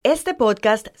Este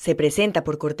podcast se presenta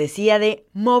por cortesía de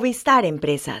Movistar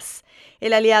Empresas,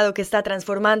 el aliado que está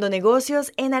transformando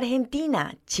negocios en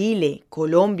Argentina, Chile,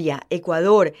 Colombia,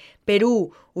 Ecuador,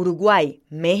 Perú, Uruguay,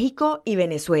 México y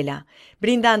Venezuela,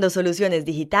 brindando soluciones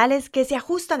digitales que se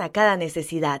ajustan a cada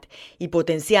necesidad y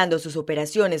potenciando sus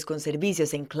operaciones con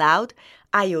servicios en cloud,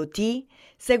 IoT,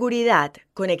 seguridad,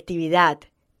 conectividad,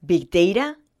 Big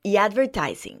Data y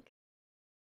Advertising.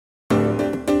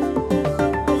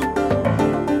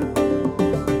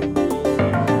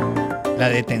 La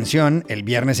detención el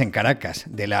viernes en Caracas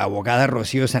de la abogada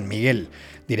Rocío San Miguel,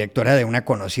 directora de una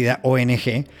conocida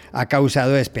ONG, ha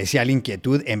causado especial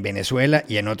inquietud en Venezuela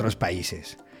y en otros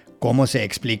países. ¿Cómo se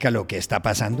explica lo que está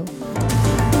pasando?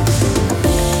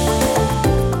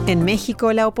 En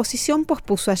México, la oposición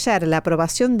pospuso ayer la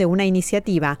aprobación de una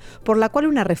iniciativa por la cual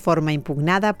una reforma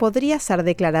impugnada podría ser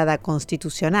declarada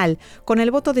constitucional con el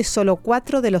voto de solo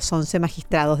 4 de los 11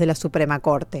 magistrados de la Suprema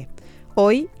Corte.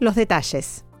 Hoy, los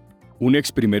detalles. Un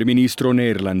ex primer ministro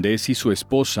neerlandés y su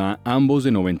esposa, ambos de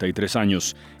 93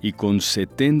 años y con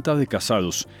 70 de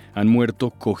casados, han muerto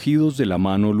cogidos de la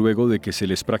mano luego de que se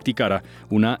les practicara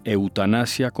una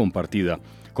eutanasia compartida.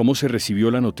 ¿Cómo se recibió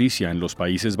la noticia en los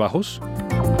Países Bajos?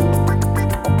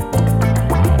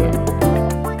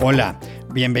 Hola,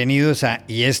 bienvenidos a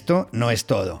Y esto no es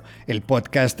todo, el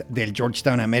podcast del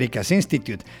Georgetown Américas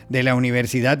Institute de la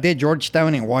Universidad de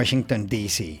Georgetown en Washington,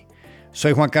 D.C.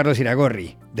 Soy Juan Carlos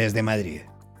Iragorri, desde Madrid.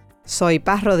 Soy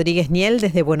Paz Rodríguez Niel,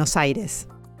 desde Buenos Aires.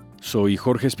 Soy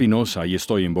Jorge Espinosa y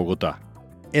estoy en Bogotá.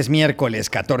 Es miércoles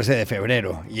 14 de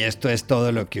febrero y esto es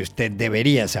todo lo que usted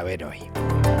debería saber hoy.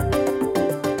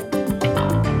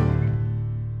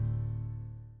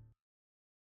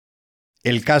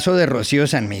 El caso de Rocío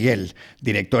San Miguel,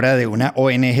 directora de una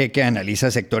ONG que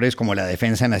analiza sectores como la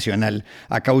defensa nacional,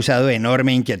 ha causado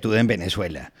enorme inquietud en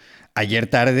Venezuela. Ayer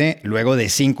tarde, luego de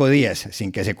 5 días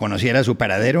sin que se conociera su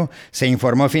paradero, se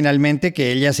informó finalmente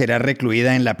que ella será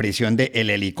recluida en la prisión de El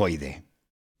Helicoide.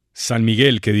 San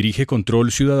Miguel, que dirige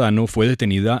Control Ciudadano, fue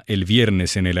detenida el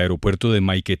viernes en el aeropuerto de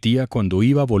Maiquetía cuando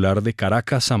iba a volar de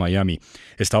Caracas a Miami.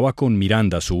 Estaba con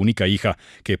Miranda, su única hija,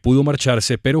 que pudo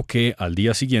marcharse, pero que al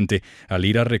día siguiente, al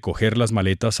ir a recoger las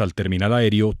maletas al terminal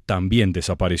aéreo, también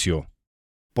desapareció.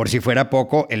 Por si fuera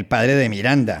poco, el padre de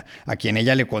Miranda, a quien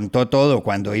ella le contó todo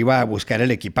cuando iba a buscar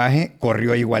el equipaje,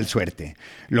 corrió igual suerte.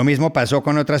 Lo mismo pasó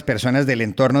con otras personas del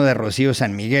entorno de Rocío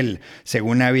San Miguel,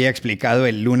 según había explicado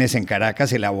el lunes en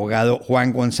Caracas el abogado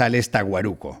Juan González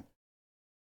Taguaruco.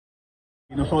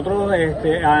 Nosotros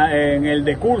en el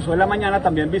decurso de la mañana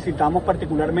también visitamos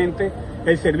particularmente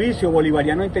el Servicio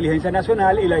Bolivariano de Inteligencia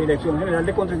Nacional y la Dirección General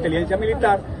de Contrainteligencia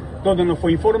Militar, donde nos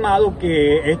fue informado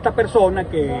que esta persona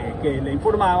que le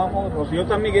informábamos, Rocío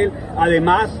San Miguel,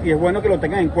 además, y es bueno que lo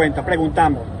tengan en cuenta,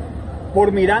 preguntamos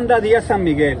por Miranda Díaz San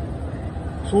Miguel,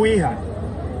 su hija,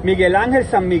 Miguel Ángel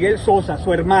San Miguel Sosa,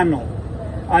 su hermano,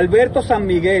 Alberto San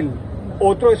Miguel,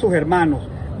 otro de sus hermanos,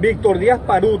 Víctor Díaz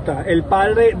Paruta, el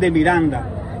padre de Miranda,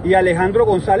 y Alejandro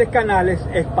González Canales,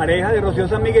 expareja de Rocío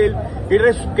San Miguel, y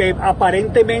que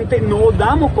aparentemente no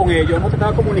damos con ellos, hemos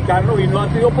tratado de comunicarnos y no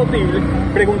ha sido posible.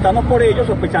 Preguntamos por ellos,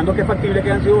 sospechando que es factible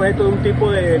que han sido objeto de un tipo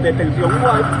de detención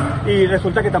igual, y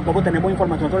resulta que tampoco tenemos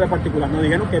información sobre el particular. Nos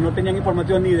dijeron que no tenían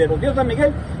información ni de Rocío San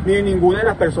Miguel, ni de ninguna de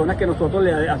las personas que nosotros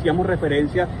le hacíamos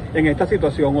referencia en esta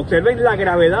situación. Observen la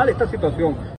gravedad de esta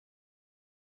situación.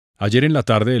 Ayer en la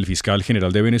tarde, el fiscal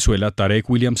general de Venezuela, Tarek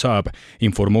William Saab,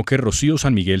 informó que Rocío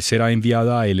San Miguel será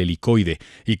enviada a El Helicoide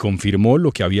y confirmó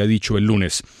lo que había dicho el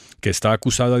lunes, que está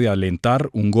acusada de alentar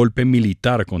un golpe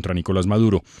militar contra Nicolás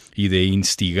Maduro y de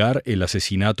instigar el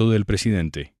asesinato del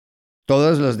presidente.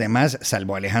 Todos los demás,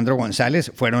 salvo Alejandro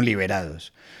González, fueron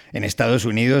liberados. En Estados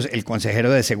Unidos, el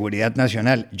consejero de Seguridad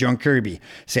Nacional, John Kirby,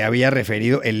 se había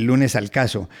referido el lunes al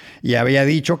caso y había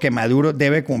dicho que Maduro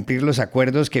debe cumplir los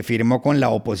acuerdos que firmó con la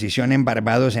oposición en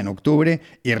Barbados en octubre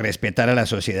y respetar a la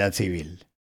sociedad civil.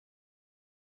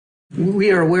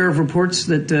 We are aware of reports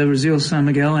that Rocío San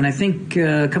Miguel and I think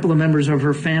a couple of members of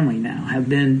her family now have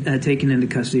been taken into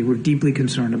custody. We're deeply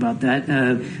concerned about that.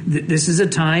 This is a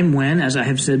time when, as I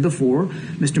have said before,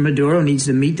 Mr. Maduro needs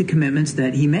to meet the commitments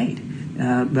that he made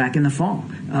back in the fall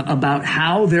about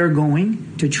how they're going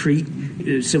to treat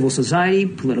civil society,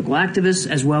 political activists,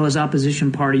 as well as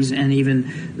opposition parties and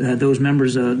even those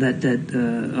members of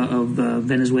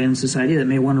Venezuelan society that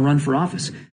may want to run for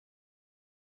office.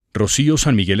 Rocío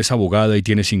San Miguel es abogada y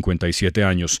tiene 57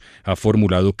 años. Ha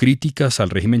formulado críticas al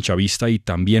régimen chavista y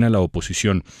también a la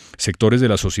oposición. Sectores de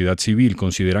la sociedad civil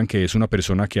consideran que es una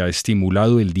persona que ha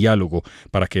estimulado el diálogo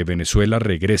para que Venezuela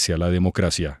regrese a la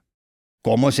democracia.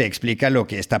 ¿Cómo se explica lo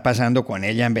que está pasando con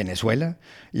ella en Venezuela?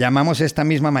 Llamamos esta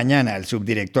misma mañana al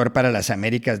subdirector para las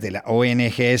Américas de la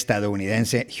ONG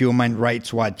estadounidense Human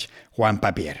Rights Watch, Juan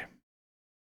Pappier.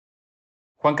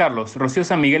 Juan Carlos, Rocío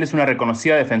San Miguel es una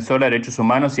reconocida defensora de derechos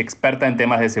humanos y experta en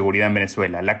temas de seguridad en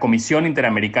Venezuela. La Comisión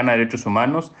Interamericana de Derechos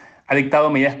Humanos ha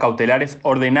dictado medidas cautelares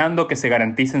ordenando que se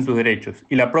garanticen sus derechos,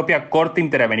 y la propia Corte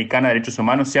Interamericana de Derechos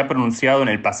Humanos se ha pronunciado en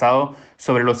el pasado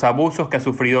sobre los abusos que ha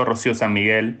sufrido Rocío San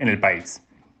Miguel en el país.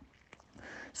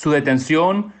 Su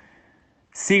detención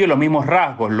sigue los mismos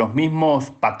rasgos, los mismos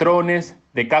patrones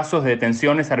de casos de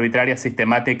detenciones arbitrarias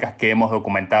sistemáticas que hemos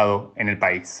documentado en el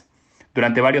país.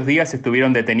 Durante varios días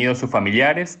estuvieron detenidos sus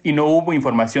familiares y no hubo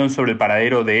información sobre el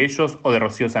paradero de ellos o de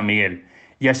Rocío San Miguel.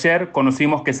 Y ayer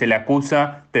conocimos que se le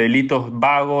acusa de delitos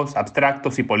vagos,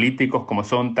 abstractos y políticos como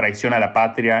son traición a la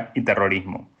patria y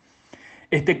terrorismo.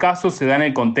 Este caso se da en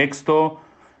el contexto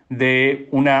de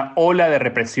una ola de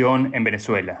represión en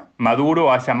Venezuela.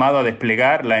 Maduro ha llamado a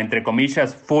desplegar la, entre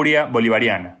comillas, furia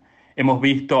bolivariana. Hemos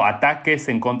visto ataques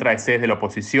en contra de sedes de la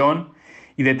oposición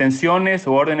y detenciones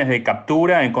o órdenes de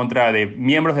captura en contra de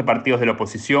miembros de partidos de la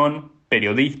oposición,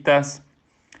 periodistas,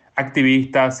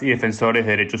 activistas y defensores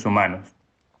de derechos humanos.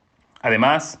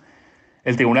 Además,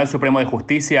 el Tribunal Supremo de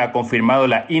Justicia ha confirmado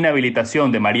la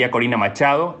inhabilitación de María Corina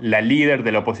Machado, la líder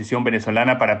de la oposición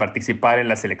venezolana, para participar en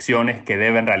las elecciones que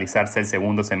deben realizarse el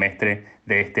segundo semestre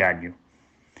de este año.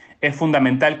 Es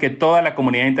fundamental que toda la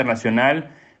comunidad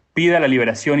internacional pida la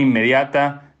liberación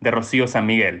inmediata de Rocío San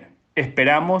Miguel.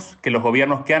 Esperamos que los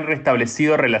gobiernos que han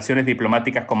restablecido relaciones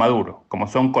diplomáticas con Maduro, como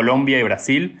son Colombia y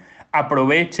Brasil,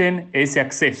 aprovechen ese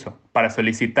acceso para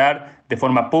solicitar de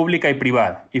forma pública y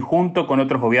privada, y junto con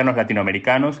otros gobiernos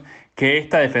latinoamericanos, que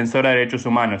esta defensora de derechos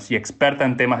humanos y experta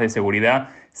en temas de seguridad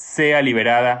sea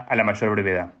liberada a la mayor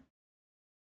brevedad.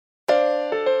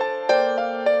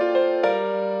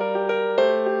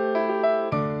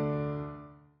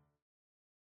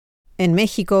 En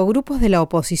México, grupos de la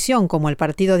oposición como el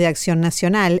Partido de Acción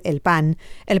Nacional, el PAN,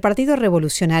 el Partido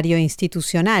Revolucionario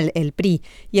Institucional, el PRI,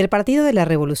 y el Partido de la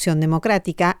Revolución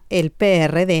Democrática, el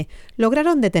PRD,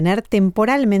 lograron detener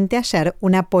temporalmente ayer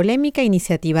una polémica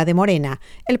iniciativa de Morena,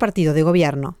 el partido de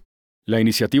gobierno. La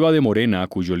iniciativa de Morena,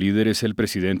 cuyo líder es el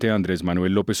presidente Andrés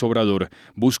Manuel López Obrador,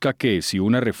 busca que, si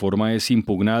una reforma es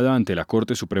impugnada ante la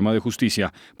Corte Suprema de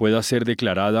Justicia, pueda ser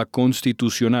declarada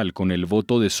constitucional con el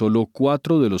voto de solo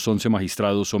 4 de los 11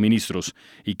 magistrados o ministros,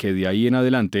 y que de ahí en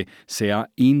adelante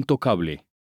sea intocable.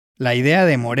 La idea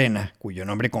de Morena, cuyo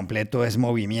nombre completo es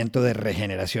Movimiento de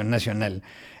Regeneración Nacional,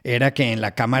 era que en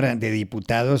la Cámara de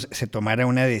Diputados se tomara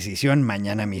una decisión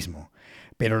mañana mismo.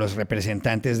 Pero los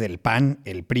representantes del PAN,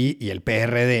 el PRI y el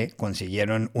PRD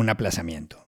consiguieron un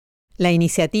aplazamiento. La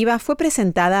iniciativa fue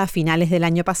presentada a finales del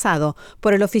año pasado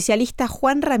por el oficialista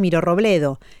Juan Ramiro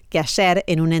Robledo, que ayer,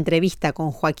 en una entrevista con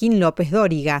Joaquín López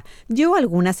Dóriga, dio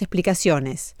algunas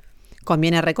explicaciones.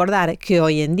 Conviene recordar que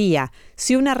hoy en día,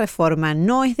 si una reforma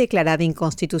no es declarada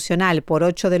inconstitucional por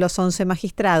 8 de los 11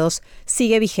 magistrados,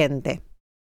 sigue vigente.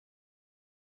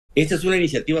 Esta es una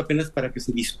iniciativa apenas para que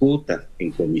se discuta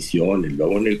en comisiones,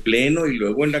 luego en el Pleno y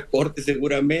luego en la Corte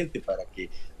seguramente, para que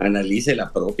analice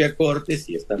la propia Corte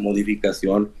si esta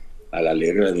modificación a la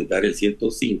ley reglamentaria del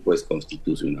 105 es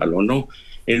constitucional o no.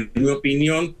 En mi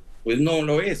opinión, pues no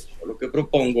lo es. Yo lo que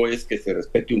propongo es que se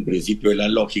respete un principio de la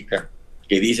lógica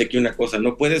que dice que una cosa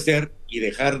no puede ser y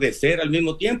dejar de ser al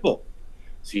mismo tiempo.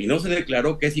 Si no se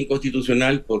declaró que es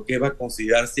inconstitucional, ¿por qué va a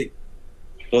considerarse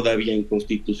todavía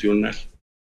inconstitucional?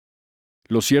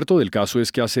 Lo cierto del caso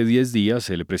es que hace 10 días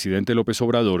el presidente López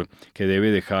Obrador, que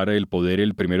debe dejar el poder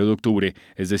el 1 de octubre,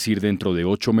 es decir, dentro de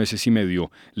 8 meses y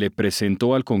medio, le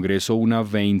presentó al Congreso una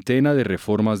veintena de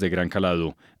reformas de gran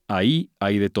calado. Ahí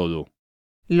hay de todo.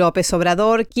 López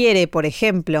Obrador quiere, por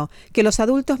ejemplo, que los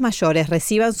adultos mayores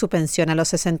reciban su pensión a los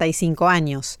 65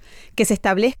 años, que se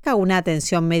establezca una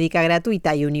atención médica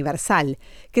gratuita y universal,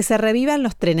 que se revivan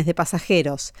los trenes de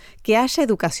pasajeros, que haya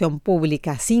educación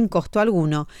pública sin costo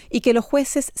alguno y que los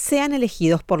jueces sean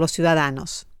elegidos por los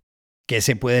ciudadanos. ¿Qué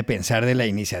se puede pensar de la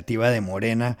iniciativa de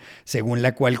Morena, según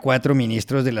la cual 4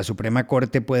 ministros de la Suprema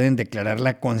Corte pueden declarar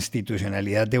la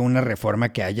constitucionalidad de una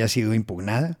reforma que haya sido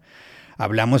impugnada?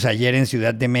 Hablamos ayer en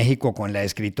Ciudad de México con la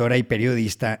escritora y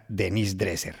periodista Denise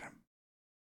Dresser.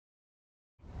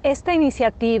 Esta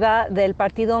iniciativa del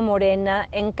partido Morena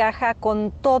encaja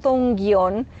con todo un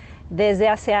guión desde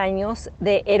hace años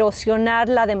de erosionar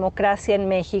la democracia en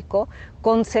México,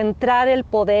 concentrar el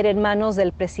poder en manos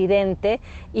del presidente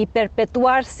y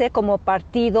perpetuarse como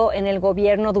partido en el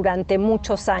gobierno durante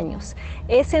muchos años.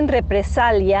 Es en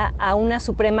represalia a una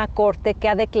Suprema Corte que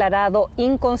ha declarado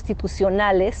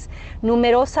inconstitucionales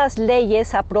numerosas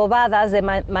leyes aprobadas de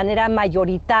manera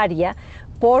mayoritaria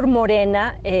por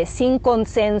Morena, sin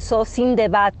consenso, sin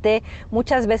debate,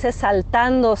 muchas veces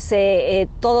saltándose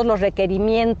todos los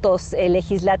requerimientos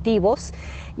legislativos.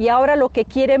 Y ahora lo que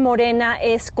quiere Morena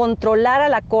es controlar a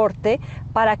la Corte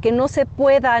para que no se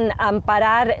puedan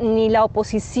amparar ni la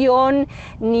oposición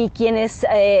ni quienes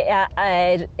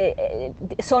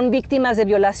son víctimas de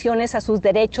violaciones a sus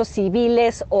derechos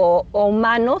civiles o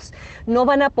humanos. No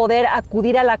van a poder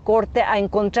acudir a la Corte a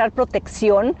encontrar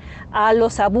protección a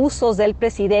los abusos del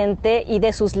presidente y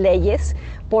de sus leyes,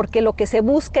 porque lo que se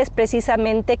busca es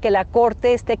precisamente que la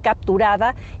Corte esté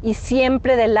capturada y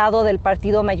siempre del lado del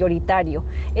partido mayoritario.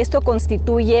 Esto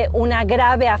constituye una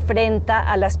grave afrenta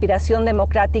a la aspiración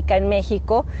democrática en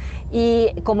México y,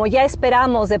 como ya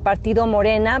esperamos de Partido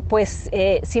Morena, pues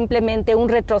simplemente un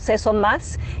retroceso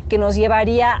más que nos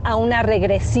llevaría a una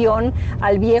regresión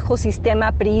al viejo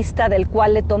sistema priista del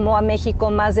cual le tomó a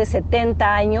México más de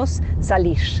 70 años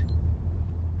salir.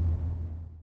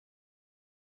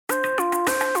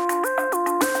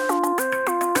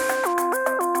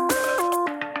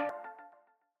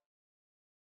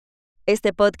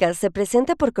 Este podcast se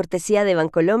presenta por cortesía de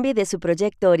Bancolombia y de su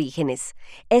proyecto Orígenes.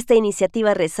 Esta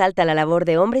iniciativa resalta la labor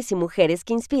de hombres y mujeres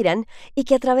que inspiran y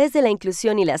que a través de la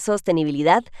inclusión y la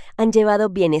sostenibilidad han llevado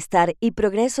bienestar y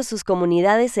progreso a sus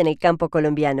comunidades en el campo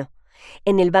colombiano.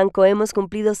 En el banco hemos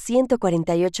cumplido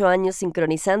 148 años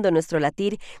sincronizando nuestro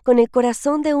latir con el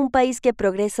corazón de un país que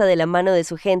progresa de la mano de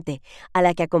su gente, a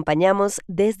la que acompañamos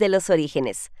desde los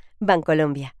orígenes.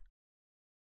 Bancolombia.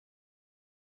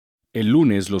 El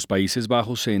lunes, los Países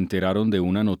Bajos se enteraron de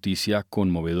una noticia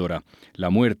conmovedora: la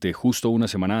muerte, justo una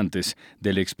semana antes,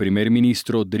 del ex primer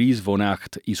ministro Dries von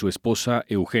Acht y su esposa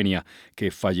Eugenia,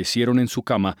 que fallecieron en su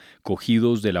cama,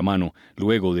 cogidos de la mano,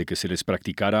 luego de que se les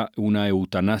practicara una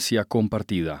eutanasia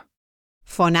compartida.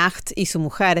 Von Acht y su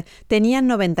mujer tenían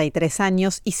 93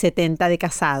 años y 70 de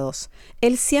casados.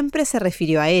 Él siempre se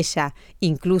refirió a ella,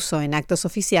 incluso en actos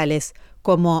oficiales,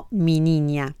 como mi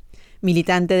niña.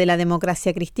 Militante de la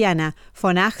democracia cristiana,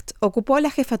 von Acht ocupó la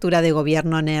jefatura de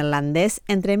gobierno neerlandés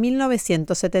entre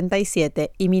 1977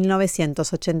 y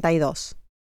 1982.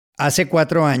 Hace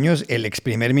 4 años, el ex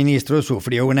primer ministro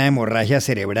sufrió una hemorragia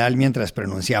cerebral mientras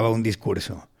pronunciaba un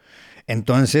discurso.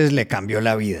 Entonces le cambió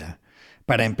la vida.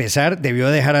 Para empezar, debió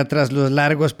dejar atrás los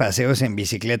largos paseos en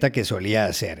bicicleta que solía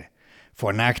hacer.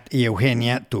 Von Acht y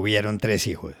Eugenia tuvieron 3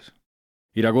 hijos.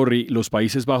 Iragorri, los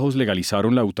Países Bajos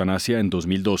legalizaron la eutanasia en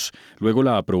 2002, luego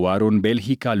la aprobaron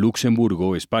Bélgica,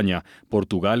 Luxemburgo, España,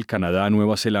 Portugal, Canadá,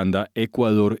 Nueva Zelanda,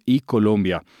 Ecuador y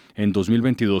Colombia. En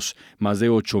 2022, más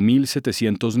de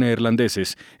 8.700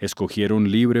 neerlandeses escogieron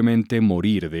libremente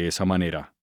morir de esa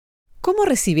manera. ¿Cómo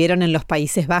recibieron en los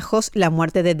Países Bajos la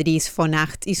muerte de Dries von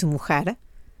Acht y su mujer?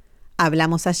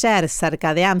 Hablamos ayer,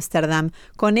 cerca de Ámsterdam,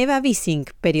 con Eva Wiessing,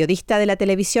 periodista de la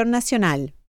televisión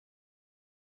nacional.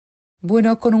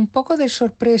 Bueno, con un poco de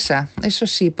sorpresa, eso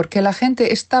sí, porque la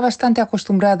gente está bastante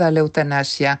acostumbrada a la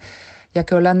eutanasia, ya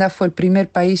que Holanda fue el primer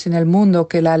país en el mundo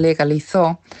que la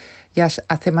legalizó ya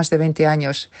hace más de 20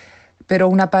 años. Pero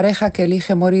una pareja que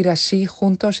elige morir así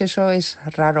juntos, eso es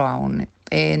raro aún.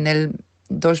 En el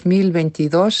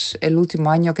 2022, el último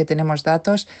año que tenemos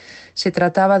datos, se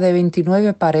trataba de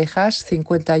 29 parejas,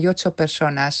 58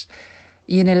 personas.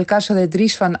 Y en el caso de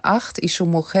Dries von Acht y su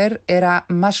mujer era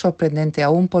más sorprendente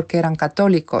aún porque eran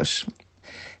católicos.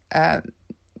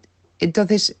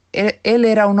 Entonces, él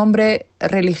era un hombre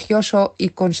religioso y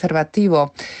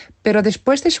conservativo, pero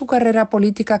después de su carrera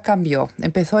política cambió.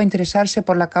 Empezó a interesarse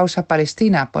por la causa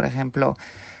palestina, por ejemplo,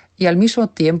 y al mismo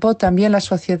tiempo también la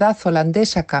sociedad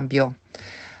holandesa cambió.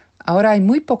 Ahora hay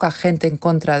muy poca gente en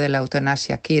contra de la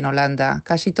eutanasia aquí en Holanda.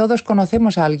 Casi todos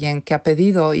conocemos a alguien que ha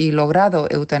pedido y logrado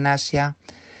eutanasia.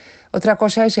 Otra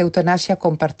cosa es eutanasia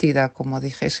compartida, como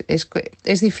dije.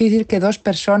 Es difícil que 2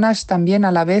 personas también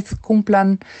a la vez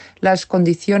cumplan las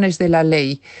condiciones de la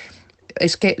ley.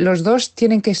 Es que los 2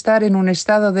 tienen que estar en un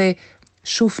estado de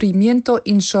sufrimiento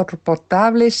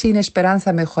insoportable sin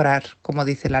esperanza de mejorar, como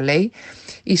dice la ley.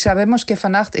 Y sabemos que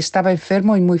von Acht estaba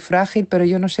enfermo y muy frágil, pero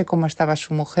yo no sé cómo estaba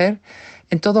su mujer.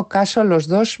 En todo caso, los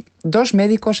dos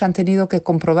médicos han tenido que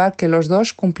comprobar que los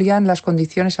 2 cumplían las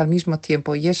condiciones al mismo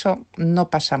tiempo, y eso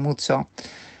no pasa mucho.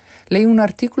 Leí un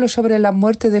artículo sobre la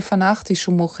muerte de von Acht y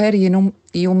su mujer y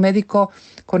un médico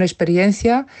con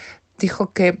experiencia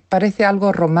Dijo que parece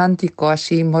algo romántico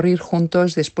así morir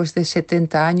juntos después de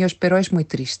 70 años, pero es muy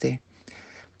triste.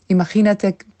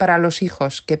 Imagínate para los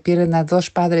hijos que pierden a dos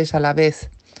padres a la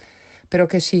vez, pero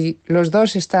que si los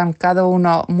dos están cada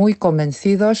uno muy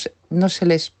convencidos, no se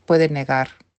les puede negar.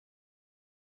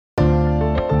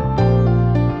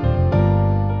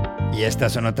 Y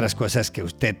estas son otras cosas que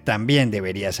usted también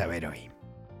debería saber hoy.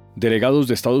 Delegados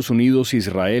de Estados Unidos,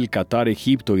 Israel, Qatar,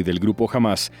 Egipto y del grupo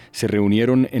Hamas se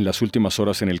reunieron en las últimas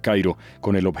horas en El Cairo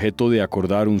con el objeto de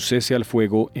acordar un cese al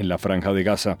fuego en la Franja de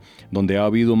Gaza, donde ha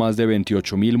habido más de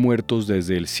 28.000 muertos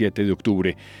desde el 7 de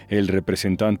octubre. El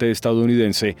representante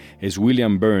estadounidense es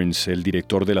William Burns, el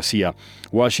director de la CIA.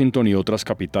 Washington y otras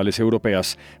capitales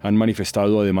europeas han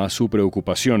manifestado además su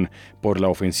preocupación por la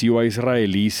ofensiva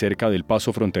israelí cerca del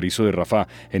paso fronterizo de Rafah,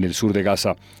 en el sur de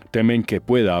Gaza. Temen que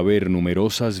pueda haber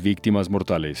numerosas víctimas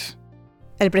mortales.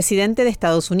 El presidente de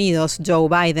Estados Unidos, Joe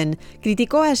Biden,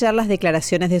 criticó ayer las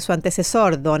declaraciones de su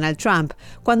antecesor, Donald Trump,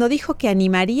 cuando dijo que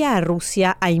animaría a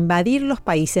Rusia a invadir los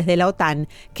países de la OTAN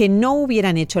que no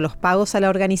hubieran hecho los pagos a la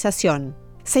organización.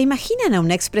 ¿Se imaginan a un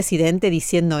expresidente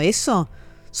diciendo eso?,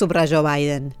 subrayó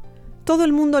Biden. Todo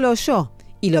el mundo lo oyó,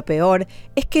 y lo peor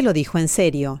es que lo dijo en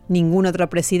serio. Ningún otro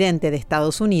presidente de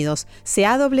Estados Unidos se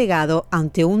ha doblegado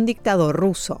ante un dictador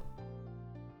ruso.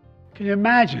 Can you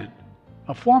imagine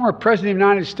a former president of the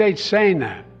United States saying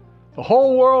that? The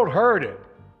whole world heard it.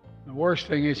 The worst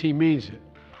thing is he means it.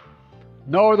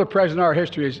 No other president in our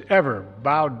history has ever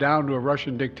bowed down to a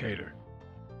Russian dictator.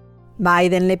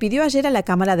 Biden le pidió ayer a la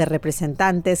Cámara de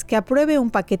Representantes que apruebe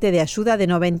un paquete de ayuda de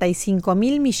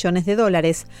 $95.000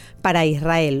 millones para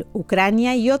Israel,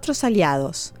 Ucrania y otros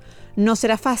aliados. No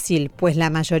será fácil, pues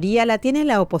la mayoría la tiene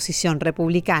la oposición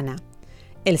republicana.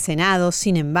 El Senado,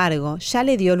 sin embargo, ya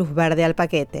le dio luz verde al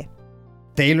paquete.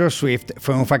 Taylor Swift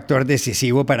fue un factor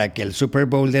decisivo para que el Super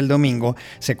Bowl del domingo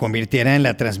se convirtiera en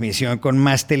la transmisión con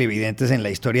más televidentes en la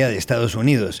historia de Estados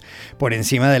Unidos, por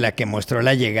encima de la que mostró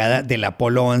la llegada del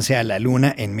Apolo 11 a la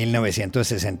Luna en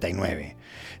 1969.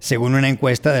 Según una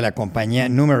encuesta de la compañía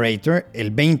Numerator,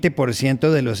 el 20%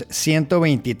 de los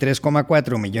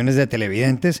 123,4 millones de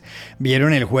televidentes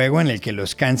vieron el juego en el que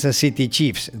los Kansas City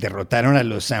Chiefs derrotaron a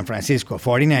los San Francisco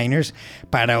 49ers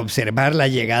para observar la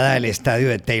llegada al estadio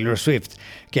de Taylor Swift,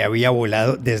 que había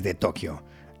volado desde Tokio.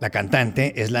 La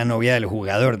cantante es la novia del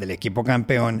jugador del equipo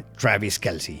campeón, Travis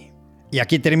Kelce. Y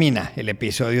aquí termina el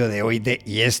episodio de hoy de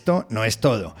Y esto no es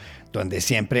todo, donde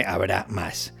siempre habrá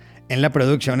más. En la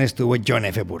producción estuvo John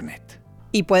F. Burnett.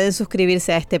 Y pueden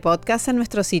suscribirse a este podcast en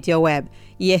nuestro sitio web,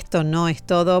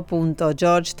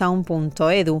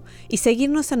 yestonoestodo.georgetown.edu, y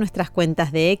seguirnos en nuestras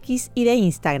cuentas de X y de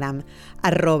Instagram,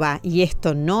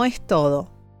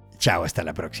 @yestonoestodo. Chao, hasta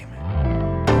la próxima.